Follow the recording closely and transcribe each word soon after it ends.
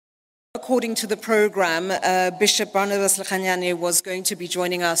According to the program, Bishop Barnabas Lekganyane was going to be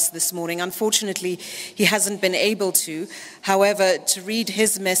joining us this morning. Unfortunately, he hasn't been able to. However, to read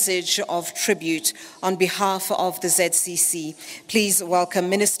his message of tribute on behalf of the ZCC, please welcome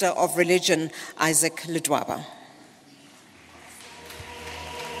Minister of Religion, Isaac Ledwaba.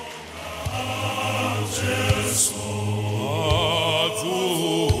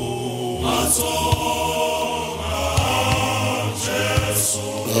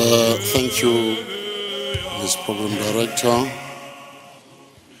 Thank you, Ms. Program Director.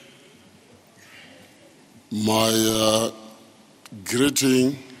 My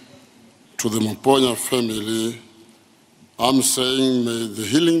greeting to the Maponya family, I'm saying may the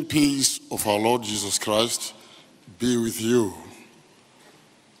healing peace of our Lord Jesus Christ be with you.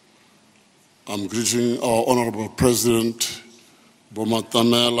 I'm greeting our Honorable President,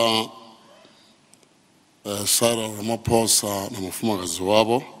 Bomatanela, Sarah Ramaphosa, Namafuma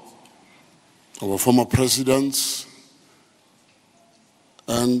Gazuwabo, our former presidents,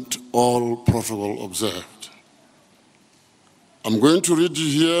 and all protocol observed. I'm going to read you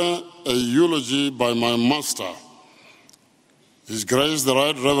here a eulogy by my master, His Grace the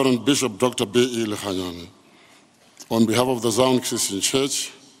Right Reverend Bishop Dr. B.E. Lekganyane, on behalf of the Zion Christian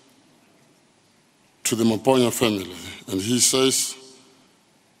Church, to the Maponya family. And he says,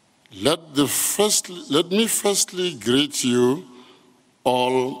 let me firstly greet you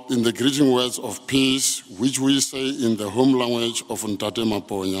all in the greeting words of peace, which we say in the home language of Dr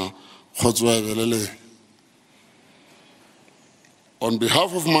Maponya. On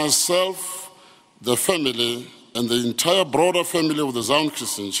behalf of myself, the family, and the entire broader family of the Zion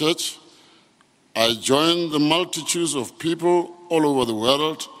Christian Church, I join the multitudes of people all over the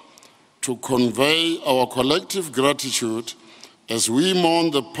world to convey our collective gratitude as we mourn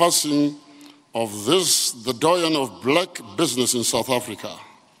the passing of the doyen of black business in South Africa.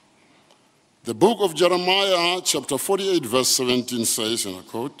 The book of Jeremiah, chapter 48, verse 17 says, and I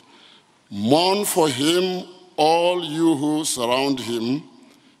quote, "Mourn for him, all you who surround him,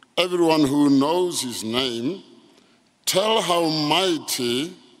 everyone who knows his name. Tell how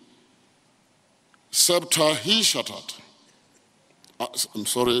mighty scepter he shattered."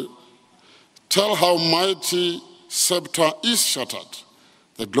 Tell how mighty scepter is shattered,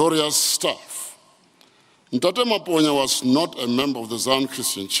 the glorious staff. Dr Maponya was not a member of the Zion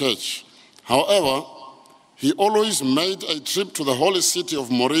Christian Church. However, he always made a trip to the holy city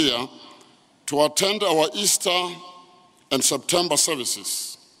of Moriah to attend our Easter and September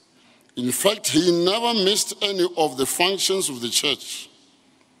services. In fact, he never missed any of the functions of the church.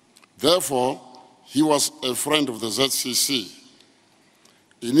 Therefore, he was a friend of the ZCC.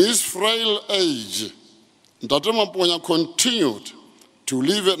 In his frail age, Dr Maponya continued to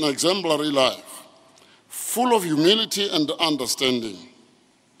live an exemplary life, full of humility and understanding.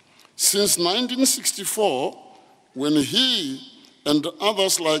 Since 1964, when he and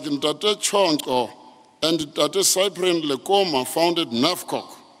others like Dr Chonko and Dr Cyprian Lekoma founded NAFCOC,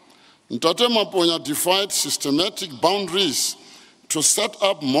 Dr Maponya defied systematic boundaries to set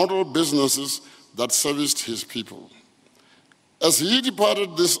up model businesses that serviced his people. As he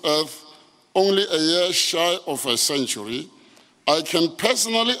departed this earth only a year shy of a century, I can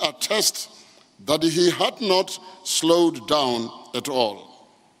personally attest that he had not slowed down at all.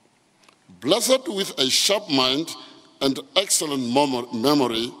 Blessed with a sharp mind and excellent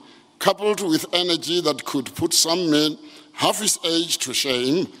memory, coupled with energy that could put some men half his age to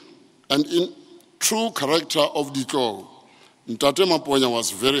shame, and in true character of Diko, Dr Maponya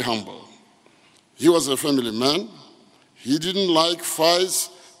was very humble. He was a family man. He didn't like fights,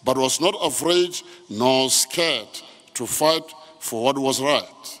 but was not afraid nor scared to fight for what was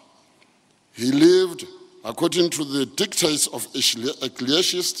right. He lived according to the dictates of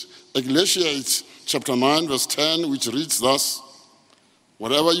Ecclesiastes chapter 9, verse 10, which reads thus,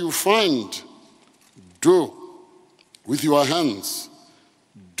 "Whatever you find, do with your hands.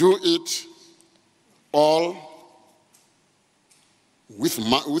 Do it all with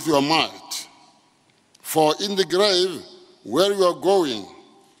your might. For in the grave where you are going,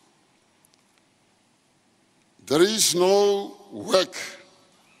 there is no work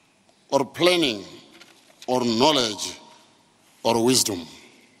or planning or knowledge or wisdom."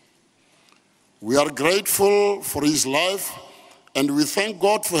 We are grateful for his life, and we thank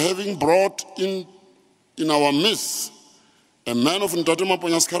God for having brought in our midst a man of Dr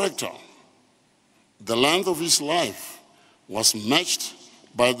Maponya's character. The length of his life was matched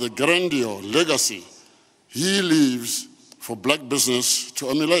by the grandeur legacy he leaves for black business to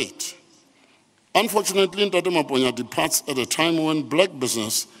emulate. Unfortunately, Dr Maponya departs at a time when black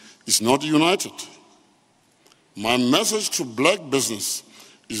business is not united. My message to black business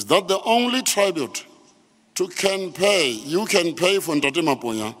is that the only tribute you can pay for Dr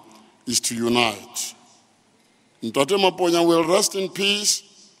Maponya is to unite. Dr Maponya will rest in peace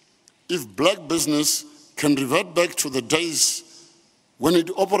if black business can revert back to the days when it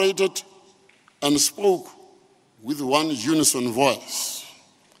operated and spoke with one unison voice.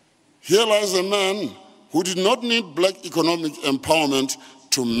 Here lies a man who did not need black economic empowerment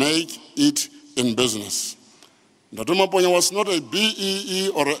to make it in business. Dr Maponya was not a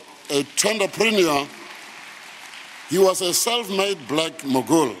BEE or a entrepreneur. He was a self-made black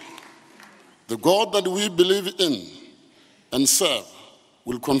mogul. The God that we believe in and serve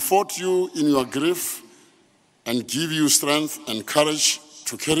will comfort you in your grief and give you strength and courage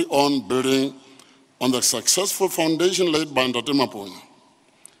to carry on building on the successful foundation laid by Dr Maponya.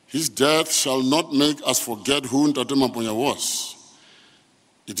 His death shall not make us forget who Dr Maponya was.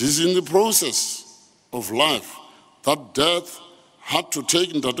 It is in the process of life that death had to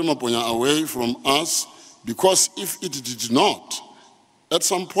take Dr Maponya away from us, because if it did not, at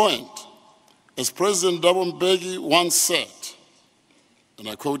some point, as President Thabo Mbeki once said, and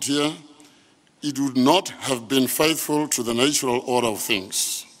I quote here, it would not have been faithful to the natural order of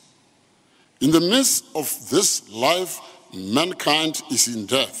things. In the midst of this life, mankind is in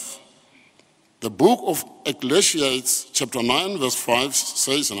death. The book of Ecclesiastes, chapter 9, verse 5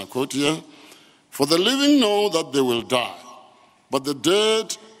 says, and I quote here, "For the living know that they will die, but the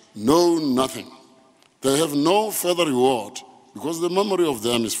dead know nothing. They have no further reward, because the memory of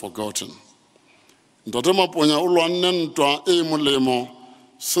them is forgotten." Dr Maponya o lwanne ntwa e molemo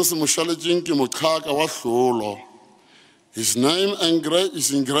se se mo shaletseng ke moqhaka wa hlolo. His name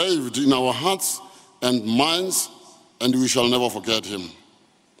is engraved in our hearts and minds, and we shall never forget him.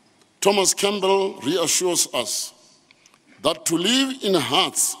 Thomas Campbell reassures us that to live in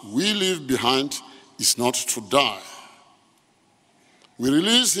hearts we leave behind is not to die. We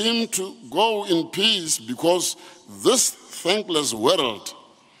release him to go in peace, because this thankless world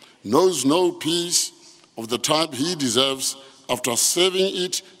knows no peace of the type he deserves after serving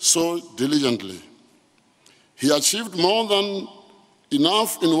it so diligently. He achieved more than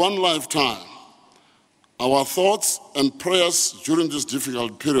enough in one lifetime. Our thoughts and prayers during this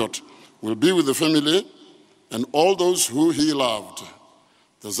difficult period will be with the family and all those who he loved.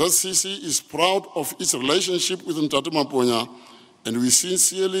 The ZCC is proud of its relationship with Dr Maponya, and we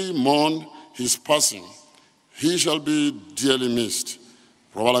sincerely mourn his passing. He shall be dearly missed.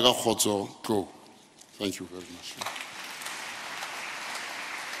 Thank you very much.